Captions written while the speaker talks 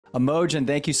Imogen,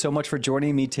 thank you so much for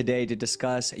joining me today to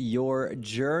discuss your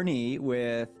journey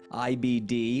with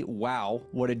IBD. Wow,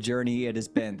 what a journey it has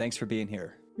been. Thanks for being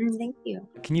here. Thank you.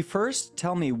 Can you first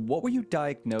tell me, what were you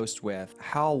diagnosed with,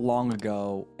 how long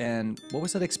ago, and what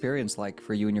was that experience like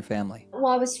for you and your family?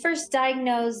 Well, I was first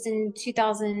diagnosed in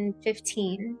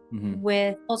 2015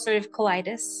 with ulcerative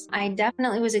colitis. I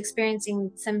definitely was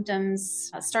experiencing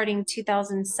symptoms starting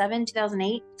 2007,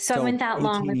 2008. So I went that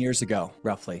long. 18 years ago,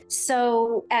 roughly.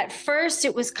 So at first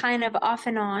it was kind of off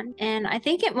and on. And I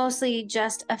think it mostly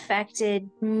just affected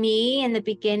me in the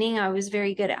beginning. I was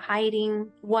very good at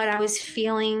hiding what I was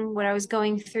feeling, what I was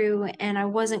going through. And I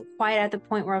wasn't quite at the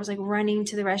point where I was like running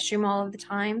to the restroom all of the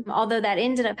time. Although that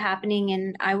ended up happening,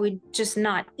 and I would just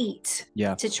not eat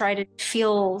to try to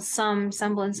feel some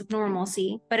semblance of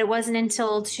normalcy. But it wasn't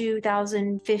until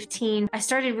 2015 I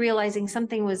started realizing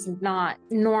something was not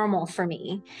normal for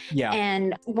me.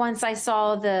 And once I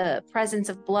saw the presence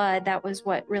of blood, that was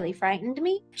what really frightened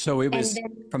me. So it was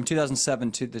from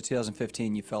 2007 to the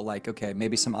 2015, you felt like, okay,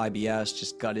 maybe some IBS,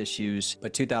 just gut issues.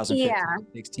 But 2015,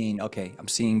 16, okay, I'm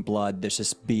seeing blood. This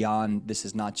is beyond, this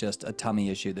is not just a tummy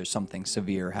issue. There's something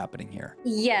severe happening here.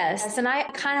 Yes. And I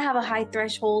kind of have a high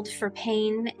threshold for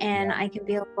pain, and I can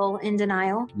be a little in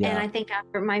denial. And I think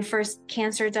after my first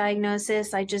cancer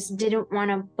diagnosis, I just didn't want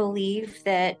to believe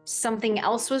that something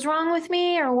else was wrong with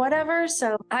me or whatever.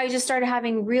 So I just started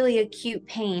having really acute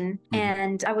pain.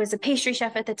 And I was a pastry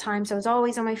chef at the time, so I was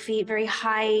always on my feet, very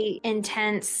high,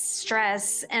 intense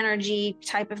stress, energy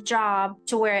type of job,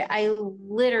 to where I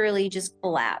literally just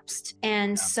collapsed.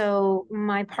 And so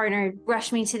my partner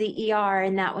rushed me to the ER,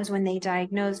 and that was when they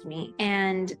diagnosed me,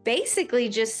 and basically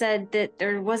just said that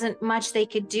there wasn't much they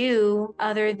could do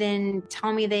other than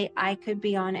tell me that I could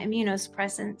be on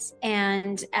immunosuppressants.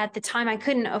 And at the time I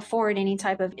couldn't afford any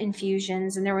type of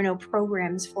infusions, and there were no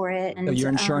programs for it. And so your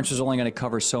insurance is only going to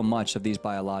cover so much of these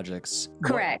biologics.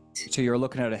 Correct. So you're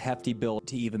looking at a hefty bill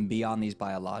to even be on these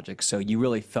biologics. So you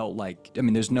really felt like, I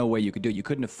mean, there's no way you could do it. You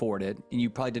couldn't afford it, and you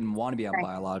probably didn't want to be on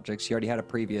biologics. You already had a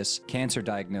previous cancer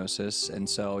diagnosis. And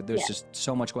so there's just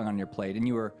so much going on your plate. And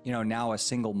you were, you know, now a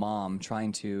single mom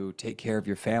trying to take care of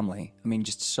your family. I mean,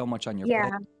 just so much on your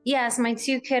plate. Yes, my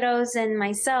 2 kiddos and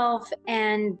myself.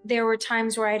 And there were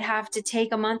times where I'd have to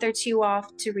take a month or 2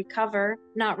 off to recover,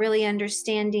 not really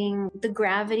understanding the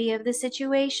gravity of the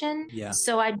situation.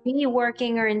 So I'd be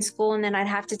working or in school, and then I'd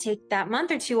have to take that month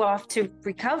or 2 off to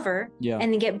recover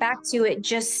and then get back to it,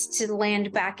 just to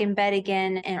land back in bed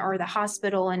again, or the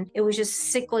hospital. And it was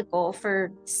just cyclical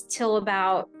for till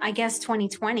about, I guess,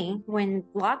 2020, when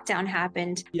lockdown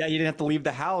happened. You didn't have to leave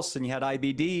the house, and you had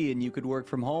IBD, and you could work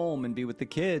from home and be with the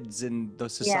kids, and the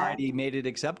society made it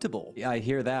acceptable. I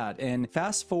hear that. And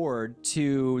fast forward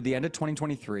to the end of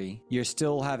 2023, you're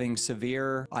still having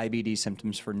severe IBD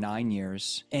symptoms for 9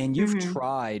 years, and you've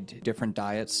tried different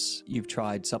diets, you've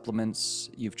tried supplements,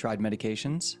 you've tried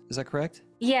medications. Is that correct?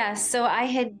 Yeah, so I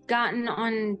had gotten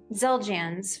on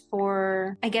Xeljanz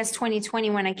for, I guess, 2020.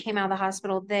 When I came out of the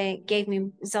hospital, they gave me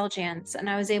Xeljanz, and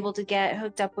I was able to get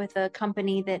hooked up with a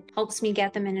company that helps me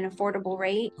get them in an affordable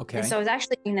rate. And so I was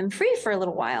actually getting them free for a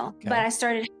little while, but I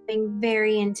started having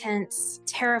very intense,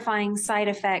 terrifying side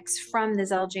effects from the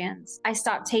Xeljanz. I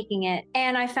stopped taking it,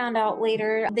 and I found out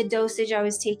later the dosage I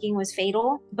was taking was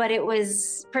fatal, but it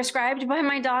was prescribed by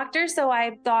my doctor, so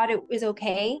I thought it was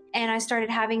okay. And I started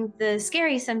having the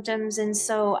scary symptoms, and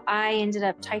so I ended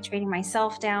up titrating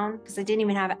myself down, because I didn't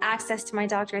even have access to my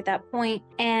doctor at that point.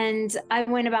 And I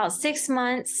went about 6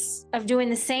 months of doing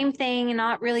the same thing,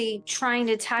 not really trying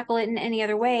to tackle it in any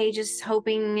other way, just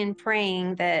hoping and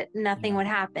praying that nothing would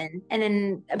happen. And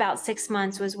then about 6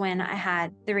 months was when I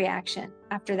had the reaction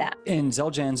after that. And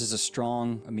Xeljanz is a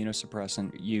strong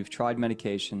immunosuppressant. You've tried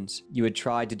medications. You had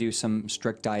tried to do some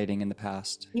strict dieting in the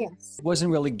past. Yes. It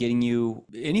wasn't really getting you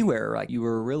anywhere. Like, you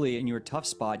were really in your tough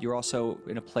spot. You're also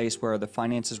in a place where the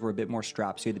finances were a bit more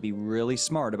strapped, so you had to be really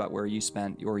smart about where you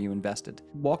spent or you invested.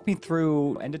 Walk me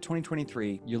through end of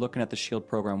 2023. You're looking at the S.H.I.E.L.D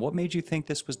program. What made you think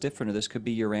this was different, or this could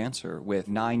be your answer, with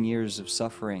 9 years of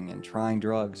suffering and trying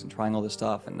drugs and trying all this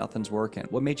stuff and nothing's working?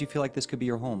 What made you feel like this could be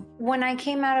your home? When I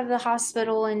came out of the hospital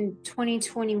in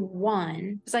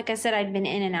 2021, because like I said, I'd been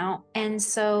in and out. And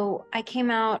so I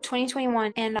came out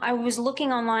 2021, and I was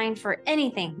looking online for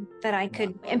anything that I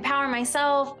could empower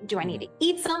myself. Do I need to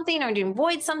eat something, or do I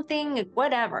avoid something,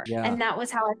 whatever? And that was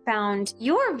how I found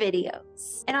your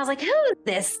videos. And I was like, who is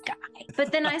this guy?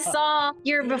 But then I saw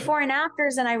your before and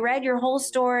afters, and I read your whole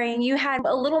story, and you had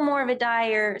a little more of a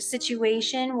dire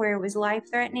situation where it was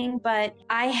life-threatening, but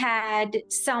I had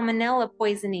salmonella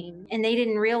poisoning, and they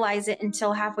didn't realize it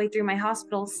until halfway through my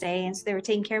hospital stay. And so they were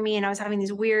taking care of me, and I was having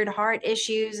these weird heart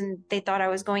issues, and they thought I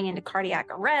was going into cardiac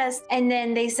arrest. And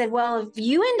then they said, well, if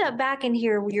you end up back in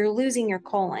here, you're losing your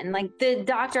colon. Like the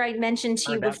doctor I'd mentioned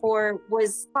to you before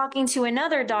was talking to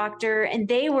another doctor, and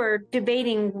they were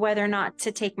debating whether or not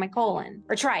to take my colon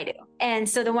or try to. And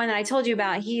so the one that I told you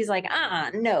about, he's like,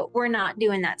 no, we're not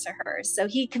doing that to her. So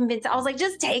he convinced, I was like,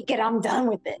 just take it. I'm done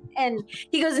with it. And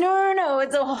he goes, no,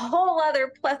 it's a whole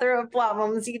other plethora of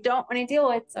problems you don't want to deal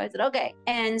with. So I said, okay.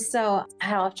 And so I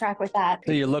got off track with that.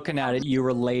 So you're looking at it, you're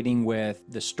relating with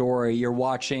the story, you're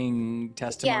watching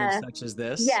testimonies such as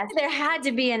this. Yes, there had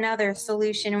to be another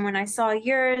solution. And when I saw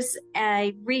yours,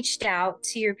 I reached out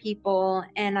to your people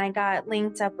and I got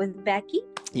linked up with Becky.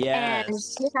 Yes. And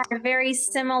she had a very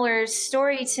similar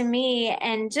story to me.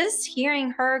 And just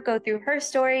hearing her go through her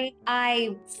story,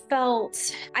 I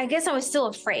guess I was still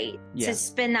afraid to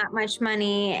spend that much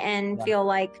money and feel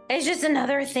like it's just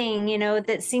another thing,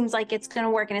 that seems like it's going to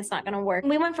work and it's not going to work.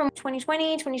 We went from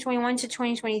 2020, 2021 to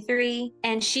 2023,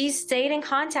 and she stayed in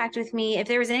contact with me. If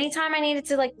there was any time I needed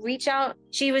to reach out,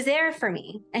 she was there for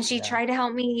me. And she tried to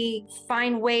help me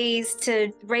find ways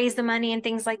to raise the money and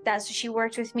things like that. So she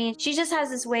worked with me. She just has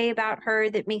this way about her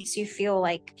that makes you feel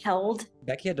held.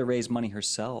 Becky had to raise money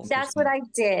herself. That's what I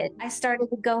did. I started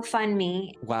the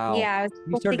GoFundMe. Wow. Yeah, I was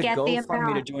You started to get to the GoFundMe to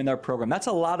amount. join our program. That's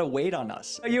a lot of weight on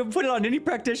us. You put it on any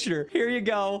practitioner. Here you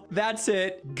go. That's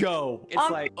it. Go. It's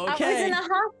okay. I was in the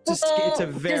hospital. It's a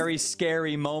very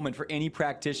scary moment for any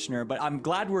practitioner, but I'm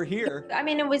glad we're here. I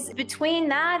mean, it was between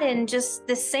that and just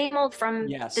the same old from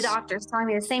the doctors telling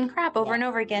me the same crap over and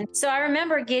over again. So I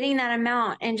remember getting that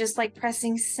amount and just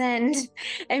pressing send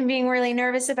and being really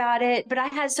nervous about it. But I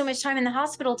had so much time in the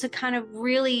hospital to kind of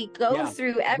really go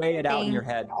through everything. Weigh it out in your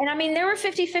head. And I mean, there were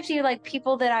 50-50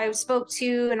 people that I spoke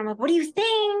to, and I'm like, what do you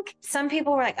think? Some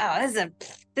people were like, oh,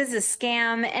 this is a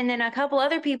scam. And then a couple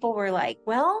other people were like,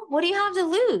 well, what do you have to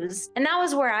lose? And that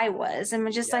was where I was.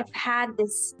 And just had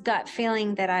this gut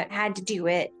feeling that I had to do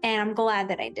it. And I'm glad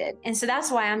that I did. And so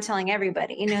that's why I'm telling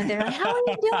everybody, they're like, how are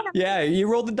you doing? Yeah, you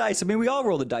rolled the dice. I mean, we all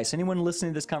roll the dice. Anyone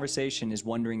listening to this conversation is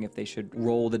wondering if they should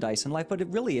roll the dice in life, but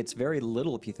it's very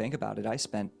little if you think about it. I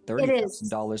spent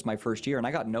 $30,000 my first year and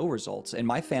I got no results, and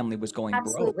my family was going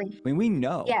broke. I mean, we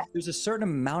know there's a certain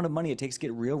amount of money it takes to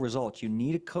get real results. You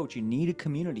need a coach, you need a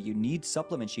community, you need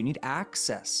supplements, you need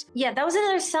access. Yeah, that was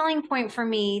another selling point for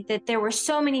me, that there were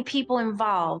so many people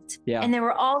involved and they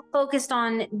were all focused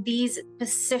on these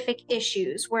specific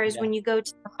issues. Whereas when you go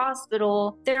to the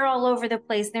hospital, they're all over the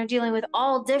place. They're dealing with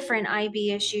all different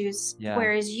IB issues.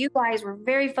 Whereas you guys were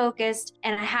very focused,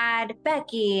 and I had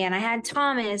Becky and I had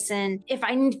Thomas. And if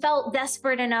I felt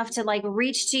desperate enough to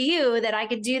reach to you, that I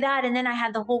could do that. And then I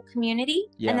had the whole community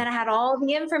and then I had all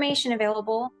the information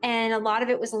available. And a lot of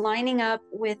it was lining up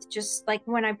with just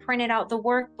when I printed out the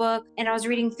workbook and I was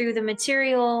reading through the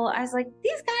material, I was like,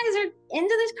 these guys are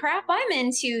into this crap I'm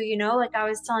into, I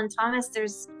was telling Thomas,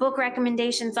 there's book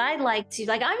recommendations I'd like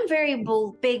to, I'm very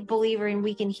big believer in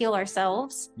we can heal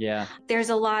ourselves. Yeah. There's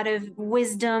a lot of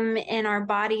wisdom in our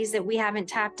bodies that we haven't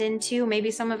tapped into.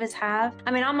 Maybe some of us have.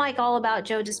 I mean, I'm all about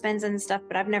Joe Dispenza and stuff,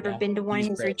 but I've never been to one of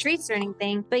his retreats or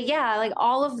anything. But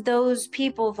all of those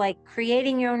people of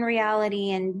creating your own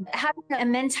reality and having a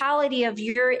mentality of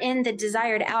you're in the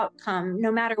desired outcome,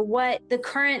 no matter what the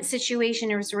current situation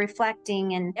is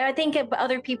reflecting. And I think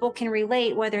other people can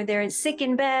relate, whether they're sick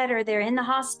in bed or they're in the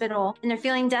hospital and they're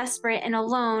feeling desperate and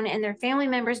alone and their family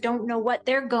members don't know what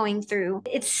they're going through.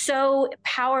 It's so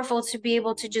powerful to be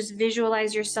able to just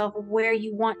visualize yourself where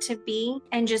you want to be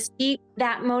and just keep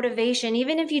that motivation,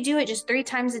 even if you do it just 3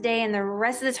 times a day and the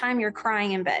rest of the time you're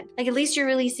crying in bed. At least you're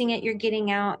releasing it, you're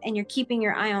getting out, and you're keeping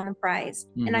your eye on the prize.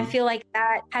 And I feel like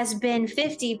that has been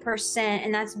 50%,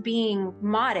 and that's being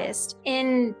modest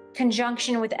in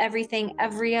conjunction with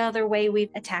every other way we've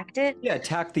attacked it. Yeah,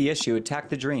 attack the issue, attack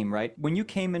the dream, right? When you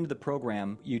came into the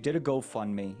program, you did a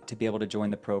GoFundMe to be able to join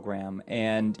the program.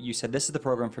 And you said, this is the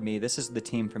program for me. This is the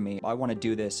team for me. I want to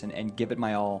do this and give it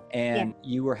my all. And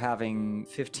you were having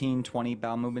 15, 20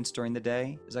 bowel movements during the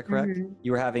day. Is that correct?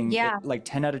 You were having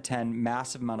 10 out of 10,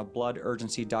 massive amount of blood,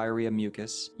 urgency, diarrhea,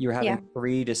 mucus. You were having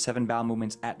 3 to 7 bowel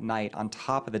movements at night on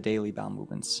top of the daily bowel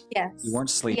movements. Yes. You weren't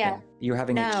sleeping. You were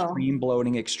having extreme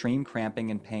bloating, extreme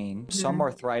cramping and pain, some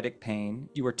arthritic pain.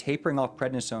 You were tapering off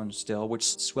prednisone still,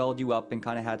 which swelled you up and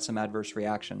kind of had some adverse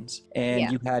reactions.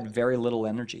 And you had very little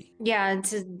energy. Yeah,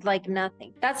 it's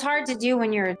nothing. That's hard to do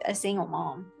when you're a single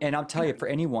mom. And I'll tell you, for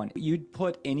anyone, you'd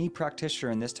put any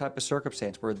practitioner in this type of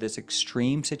circumstance where this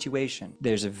extreme situation,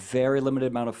 there's a very limited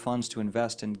amount of funds to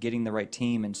invest in getting the right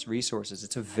team and resources.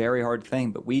 It's a very hard thing,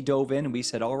 but we dove in and we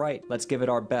said, all right, let's give it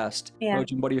our best.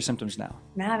 Imogen, what are your symptoms now?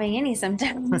 I'm not having any any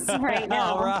symptoms right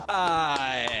now. All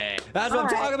right. That's what I'm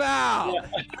talking about.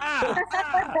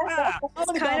 How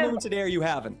many bowel movements a day are you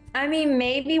having? I mean,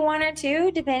 maybe 1 or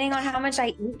 2, depending on how much I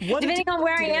eat, depending on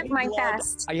where I am in my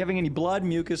fast. Are you having any blood,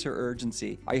 mucus, or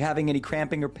urgency? Are you having any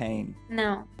cramping or pain?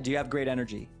 No. Do you have great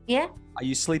energy? Yeah. Are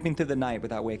you sleeping through the night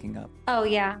without waking up? Oh,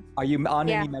 yeah. Are you on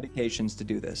any medications to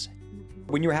do this?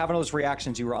 When you were having those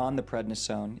reactions, you were on the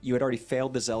prednisone, you had already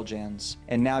failed the Xeljanz,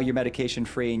 and now you're medication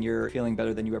free and you're feeling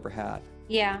better than you ever had.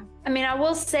 Yeah. I mean, I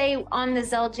will say on the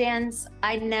Xeljanz,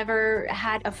 I never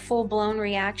had a full-blown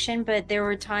reaction, but there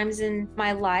were times in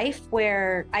my life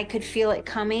where I could feel it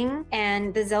coming,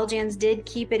 and the Xeljanz did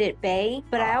keep it at bay.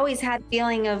 But I always had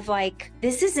feeling of like,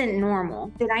 this isn't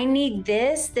normal. That I need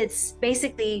this that's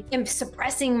basically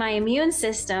suppressing my immune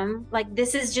system. Like,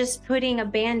 this is just putting a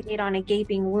Band-Aid on a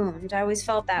gaping wound. I always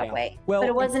felt that way. Well, but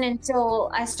it wasn't until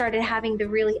I started having the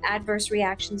really adverse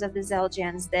reactions of the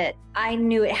Xeljanz that I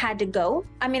knew it had to go.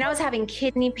 I mean, I was having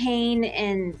kidney pain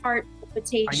and heart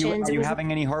palpitations. Are you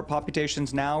having any heart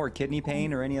palpitations now, or kidney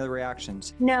pain, or any other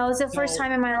reactions? No, it's the first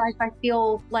time in my life I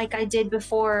feel like I did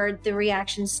before the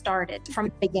reaction started from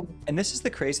the beginning. And this is the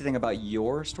crazy thing about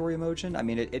your story, Imogen. I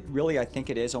mean, it really, I think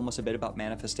it is almost a bit about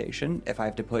manifestation, if I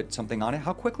have to put something on it.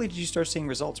 How quickly did you start seeing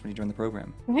results when you joined the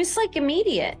program? It was like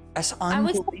immediate. That's I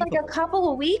was like a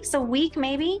couple of weeks, a week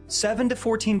maybe. 7 to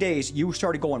 14 days, you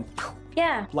started going...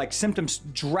 Yeah. Like symptoms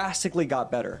drastically got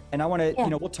better. And I want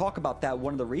to, we'll talk about that.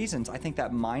 One of the reasons I think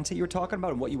that mindset you were talking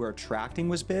about and what you were attracting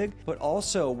was big, but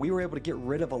also we were able to get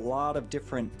rid of a lot of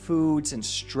different foods and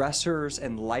stressors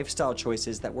and lifestyle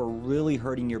choices that were really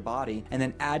hurting your body, and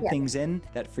then add things in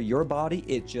that for your body,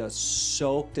 it just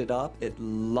soaked it up. It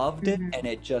loved it, and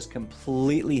it just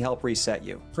completely helped reset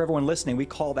you. For everyone listening, we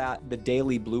call that the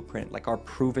daily blueprint, like our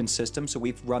proven system. So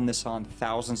we've run this on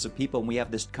thousands of people, and we have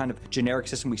this kind of generic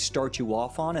system we start you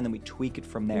off on, and then we tweak it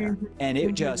from there. And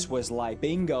it just was like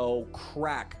bingo,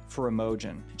 crack for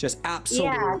Imogen. Just absolutely.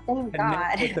 Yeah, thank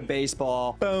God. With the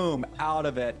baseball, boom, out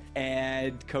of it.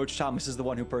 And Coach Thomas is the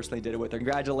one who personally did it with her.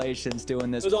 Congratulations doing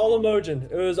this. It was all Imogen.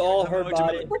 It was all her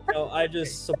body. I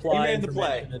just supplied ran the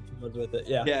play with it.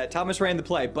 Yeah, Thomas ran the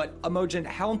play. But Imogen,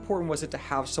 how important was it to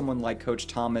have someone like Coach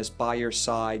Thomas by your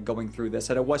side going through this?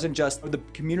 And it wasn't just the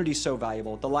community so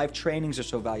valuable, the live trainings are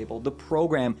so valuable, the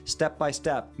program step by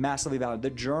step massively valuable, the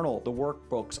journal, the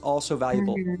workbooks also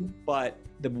valuable, but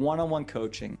the one-on-one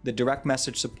coaching, the direct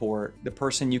message support, the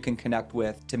person you can connect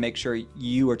with to make sure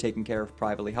you are taken care of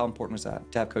privately. How important was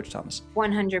that to have Coach Thomas?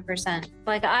 100%.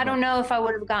 Like, I don't know if I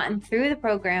would have gotten through the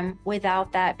program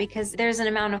without that, because there's an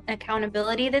amount of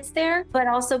accountability that's there, but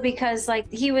also because like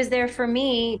he was there for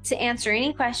me to answer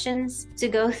any questions, to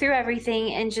go through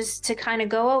everything, and just to kind of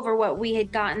go over what we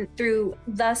had gotten through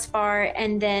thus far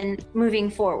and then moving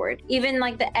forward. Even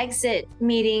like the exit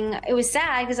meeting, it was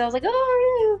sad because I was like,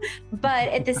 oh,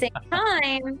 but at the same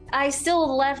time, I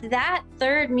still left that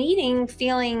third meeting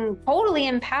feeling totally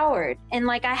empowered. And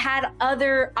like I had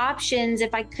other options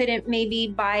if I couldn't maybe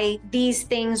buy these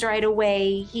things right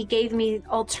away. He gave me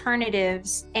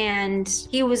alternatives, and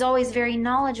he was always very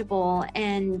knowledgeable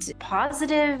and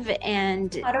positive.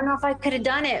 And I don't know if I could have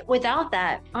done it without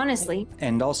that, honestly.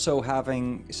 And also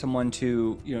having someone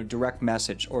to, direct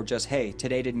message, or just, hey,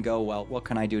 today didn't go well. What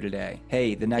can I do today?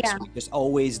 Hey, the next week, just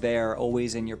always there,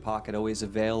 always in your pocket, always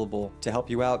available to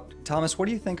help you out. Thomas, what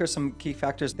do you think are some key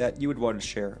factors that you would want to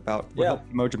share about what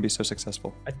helped Imogen be so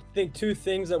successful? I think 2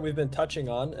 things that we've been touching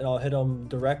on, and I'll hit them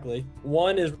directly.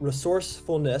 One is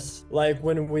resourcefulness. Like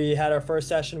when we had our first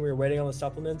session, we were waiting on the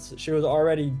supplements. She was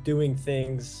already doing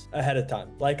things ahead of time,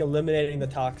 like eliminating the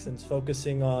toxins,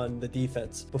 focusing on the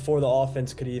defense before the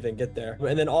offense could even get there.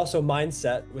 And then also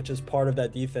mindset, which is part of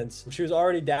that defense. She was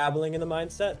already dabbling in the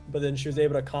mindset, but then she was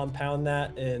able to compound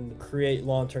that and create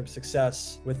long-term success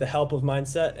with the help of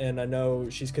mindset. And I know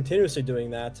she's continuously doing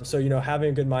that. So, having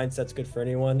a good mindset is good for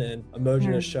anyone. And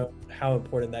Imogen has shown how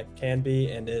important that can be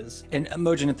and is. And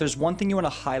Imogen, if there's one thing you want to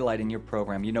highlight in your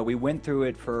program, we went through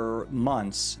it for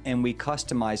months and we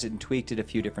customized it and tweaked it a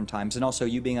few different times. And also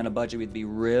you being on a budget, we'd be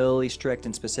really strict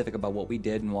and specific about what we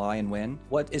did and why and when.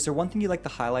 Is there one thing you'd like to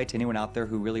highlight to anyone out there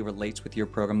who really relates with your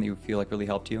program that you feel like really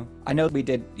helped you? I know we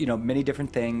did, many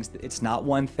different things. It's not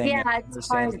one thing. Yeah, it's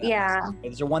hard. Yeah.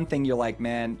 Is there one thing you're like,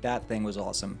 man, that thing was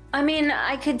awesome? I mean,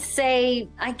 I could say,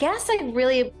 I guess I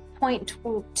really point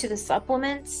to the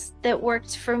supplements that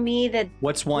worked for me. That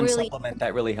What's one really, supplement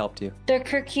that really helped you? the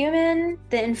curcumin,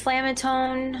 the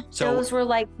inflammatone, those were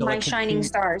like my shining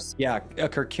stars. Yeah, a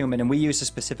curcumin. And we use a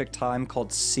specific time called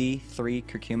C3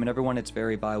 curcumin, everyone. It's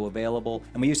very bioavailable.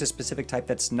 And we use a specific type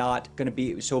that's not going to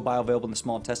be so bioavailable in the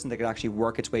small intestine that could actually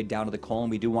work its way down to the colon.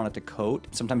 We do want it to coat.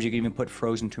 Sometimes you can even put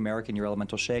frozen turmeric in your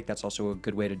elemental shake. That's also a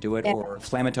good way to do it. Yeah. Or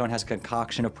inflammatone has a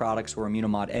concoction of products, or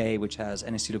Immunomod A, which has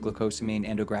N-acetylglucosamine,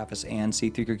 endographis, and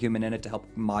C3 curcumin in it to help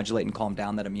modulate and calm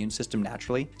down that immune system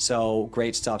naturally. So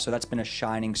great stuff. So that's been a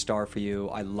shining star for you.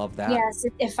 I love that. Yes,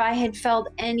 if I had felt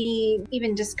any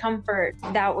even discomfort,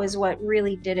 that was what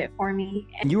really did it for me.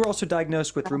 And you were also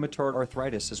diagnosed with rheumatoid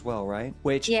arthritis as well, right?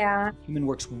 Which curcumin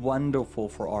works wonderful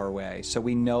for ROA. So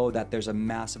we know that there's a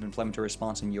massive inflammatory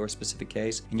response in your specific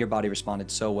case, and your body responded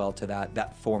so well to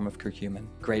that form of curcumin.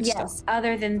 Great stuff. Yes,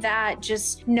 other than that,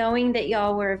 just knowing that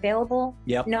y'all were available,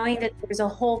 knowing that there's a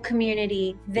whole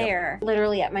community there,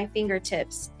 literally at my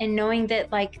fingertips, and knowing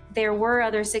that like there were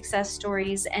other success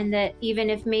stories, and that even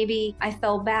if maybe I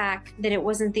fell back, that it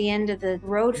wasn't the end of the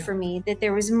road for me, that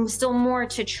there was still more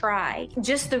to try.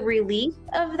 Just the relief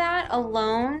of that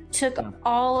alone took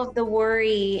all of the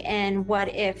worry and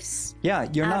what ifs. Yeah,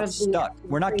 you're not stuck.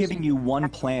 We're not giving you one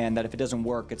plan that if it doesn't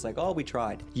work, it's like, oh, we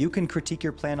tried. You can critique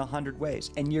your plan 100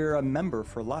 ways, and you're a member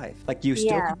for life. Like you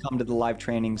still can come to the live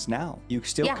trainings now. You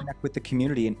still connect with the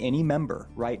community and any member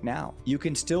right now. You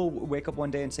can still wake up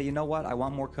one day and say, you know what, I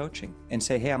want more coaching, and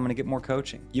say, hey, I'm going to get more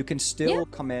coaching. You can still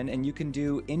come in and you can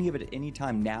do any of it at any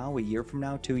time now, a year from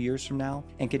now, 2 years from now,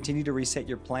 and continue to reset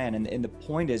your plan. And the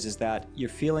point is that you're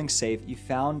feeling safe. You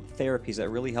found therapies that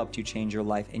really helped you change your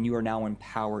life, and you are now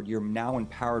empowered. You're now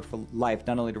empowered for life,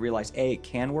 not only to realize A, it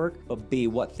can work, but B,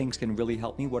 what things can really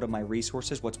help me? What are my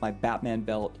resources? What's my Batman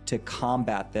belt to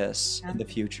combat this in the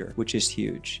future, which is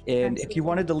huge. And if you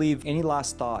wanted to leave any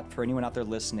last thought for anyone out there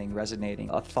listening, resonating,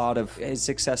 a thought of is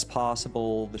success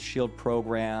possible, the S.H.I.E.L.D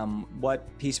program,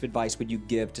 what piece of advice would you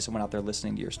give to someone out there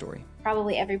listening to your story?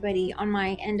 Probably everybody on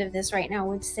my end of this right now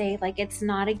would say, like, it's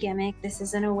not a gimmick. This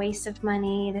isn't a waste of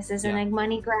money. This isn't a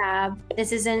money grab.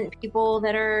 This isn't people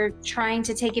that are trying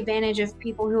to take advantage of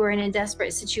people who are in a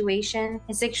desperate situation.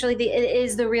 It's actually, it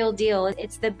is the real deal.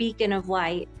 It's the beacon of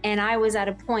light. And I was at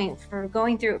a point for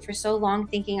going through it for so long,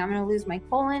 thinking I'm going to lose my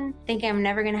colon, thinking I'm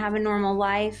never going to have a normal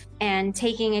life, and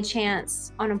taking a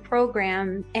chance on a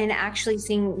program and actually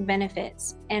seeing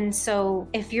benefits. And so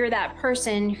if you're that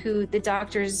person who the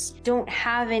doctors don't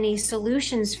have any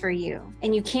solutions for you,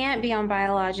 and you can't be on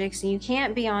biologics, and you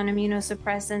can't be on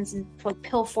immunosuppressants and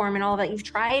pill form and all that, you've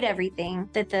tried everything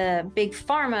that the big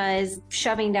pharma is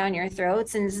shoving down your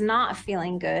throats and is not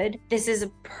feeling good, this is a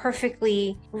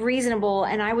perfectly reasonable,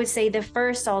 and I would say the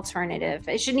first alternative.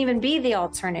 It shouldn't even be the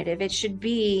alternative. It should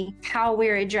be how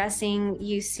we're addressing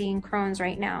UC and Crohn's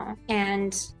right now.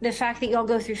 And the fact that y'all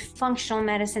go through functional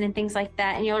medicine and things like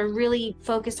that, and y'all are really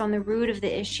focused on the root of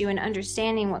the issue and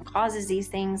understanding what causes these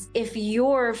things. If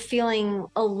you're feeling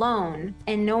alone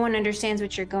and no one understands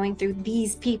what you're going through,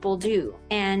 these people do.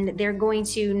 And they're going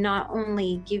to not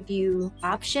only give you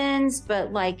options,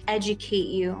 but like educate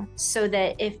you so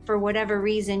that if for whatever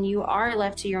reason you are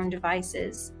left to your own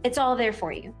devices, it's all there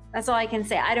for you. That's all I can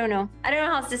say. I don't know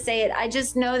how else to say it. I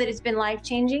just know that it's been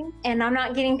life-changing, and I'm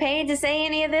not getting paid to say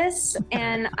any of this.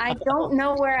 And I don't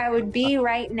know where I would be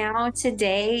right now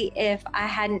today if I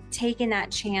hadn't taken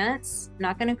that chance. I'm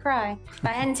not going to cry. If I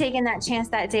hadn't taken that chance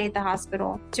that day at the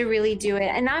hospital to really do it.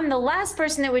 And I'm the last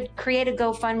person that would create a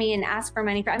GoFundMe and ask for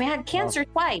money. I had cancer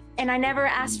twice, and I never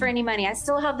asked for any money. I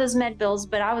still have those med bills,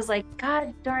 but I was like,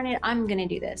 God darn it, I'm going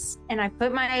to do this. And I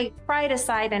put my pride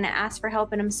aside and I asked for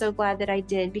help, and I'm so glad that I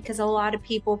did, because a lot of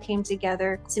people came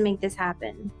together to make this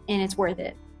happen, and it's worth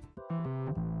it.